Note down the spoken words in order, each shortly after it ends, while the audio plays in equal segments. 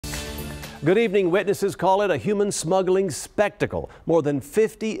Good evening. Witnesses call it a human smuggling spectacle. More than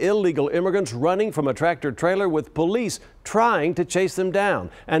 50 illegal immigrants running from a tractor trailer with police trying to chase them down.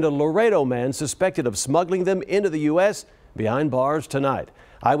 And a Laredo man suspected of smuggling them into the U.S. behind bars tonight.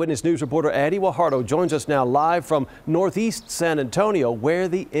 Eyewitness News reporter Addie Guajardo joins us now live from northeast San Antonio, where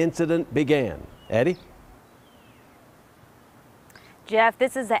the incident began. Addie? Jeff,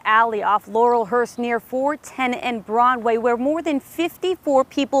 this is the alley off Laurelhurst near 410 and Broadway, where more than 54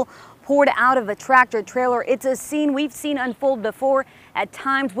 people poured out of a tractor trailer. It's a scene we've seen unfold before, at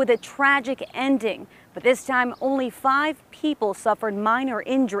times with a tragic ending. But this time, only 5 people suffered minor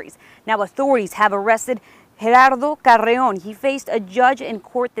injuries. Now, authorities have arrested Gerardo Carreon. He faced a judge in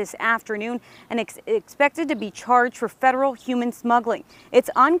court this afternoon and expected to be charged for federal human smuggling. It's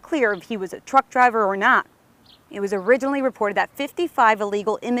unclear if he was a truck driver or not. It was originally reported that 55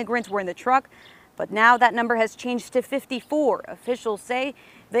 illegal immigrants were in the truck, but now that number has changed to 54. Officials say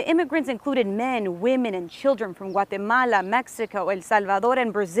the immigrants included men, women, and children from Guatemala, Mexico, El Salvador,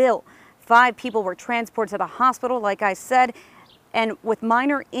 and Brazil. 5 people were transported to the hospital, like I said, and with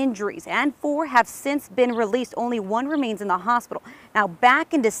minor injuries, and 4 have since been released. Only 1 remains in the hospital. Now,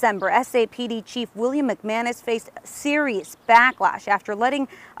 back in December, SAPD Chief William McManus faced serious backlash after letting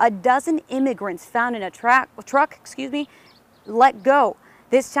a dozen immigrants found in a truck let go.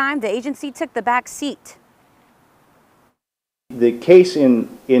 This time, the agency took the back seat. The case in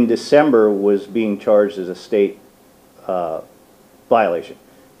December was being charged as a state violation.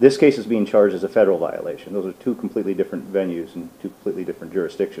 This case is being charged as a federal violation. Those are 2 completely different venues and 2 completely different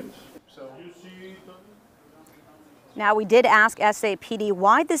jurisdictions. Now, we did ask SAPD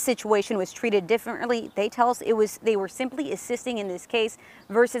why the situation was treated differently. They tell us they were simply assisting in this case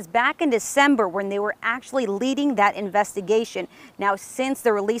versus back in December when they were actually leading that investigation. Now, since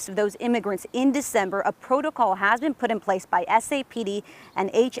the release of those immigrants in December, a protocol has been put in place by SAPD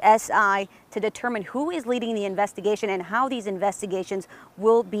and HSI to determine who is leading the investigation and how these investigations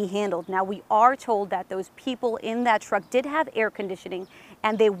will be handled. Now, we are told that those people in that truck did have air conditioning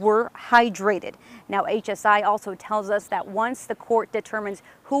and they were hydrated. Now, HSI also tells us that once the court determines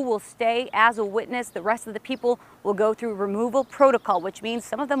who will stay as a witness, the rest of the people will go through removal protocol, which means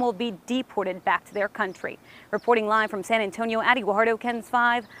some of them will be deported back to their country. Reporting live from San Antonio, Addie Guajardo, KENS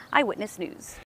 5 Eyewitness News.